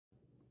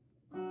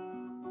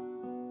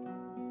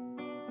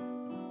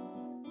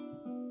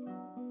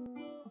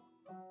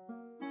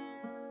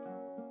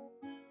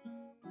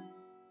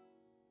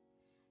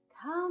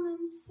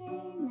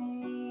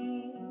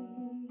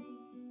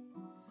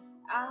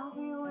I'll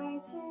be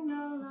waiting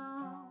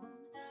alone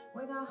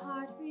with a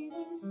heart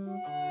beating still.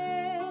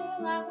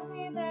 I will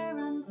be there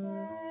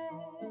until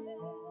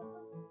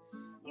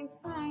you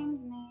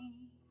find me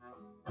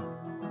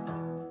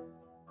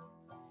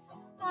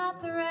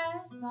at the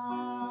red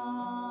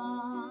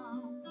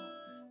barn.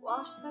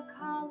 Wash the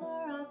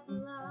color of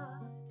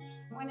blood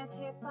when it's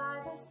hit by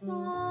the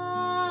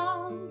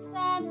sun,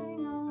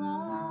 standing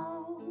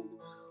alone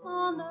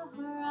on the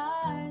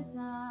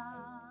horizon.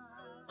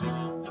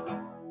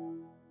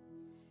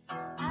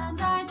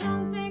 And I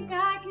don't think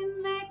I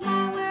can make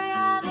my way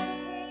out of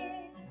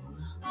here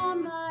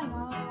on my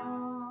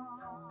own.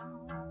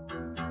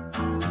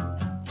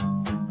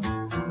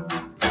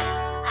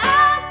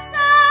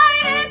 Outside,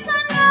 it's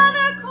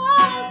another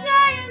cold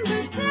day in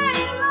the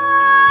daylight.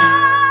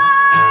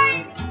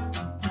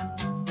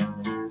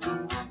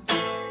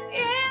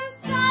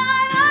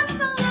 Inside, I'm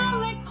so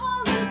lonely,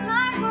 cold and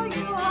tired. Will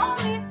you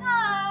hold me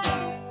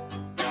tight?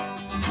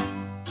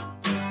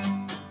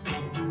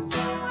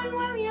 When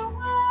will you wake?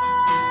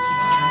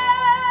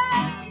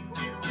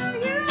 When will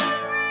you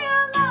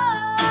realize?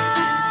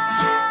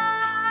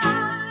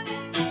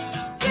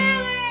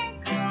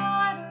 Feeling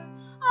caught,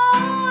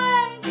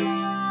 always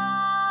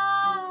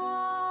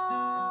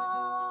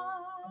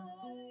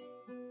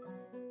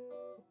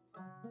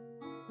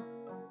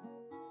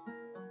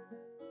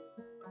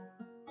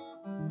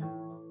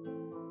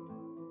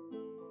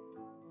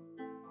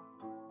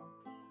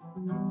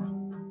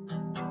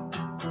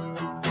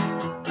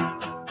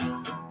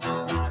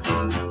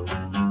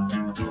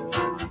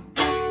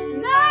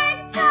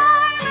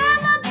nighttime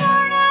and the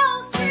barn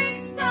owl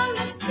shrieks from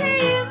the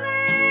ceiling.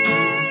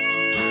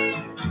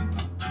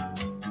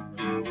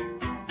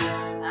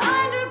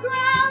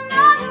 Underground,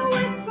 not a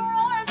whisper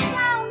or a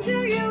sound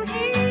do you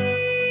hear.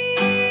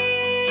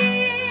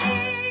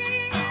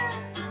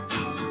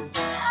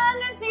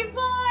 An empty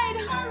void,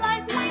 a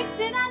life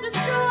wasted and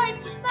destroyed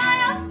by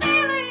a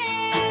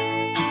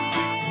feeling.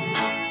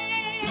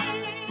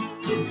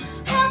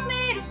 Help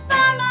me to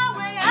find my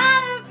way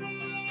out of here.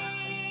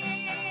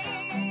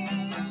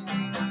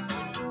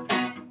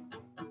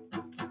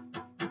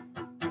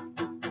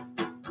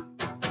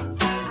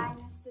 I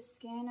miss the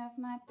skin of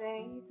my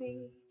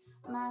baby,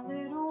 my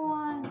little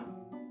one.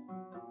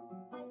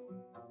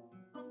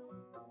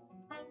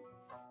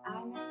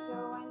 I miss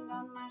the wind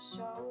on my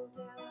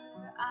shoulder,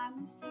 I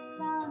miss the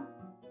sun,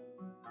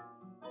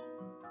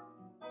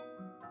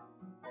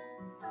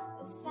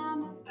 the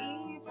sound of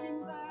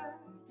evening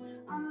birds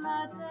on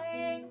the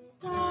day is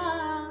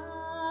done,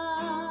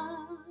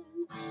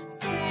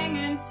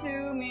 singing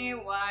to me,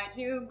 why'd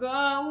you go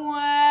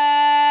away?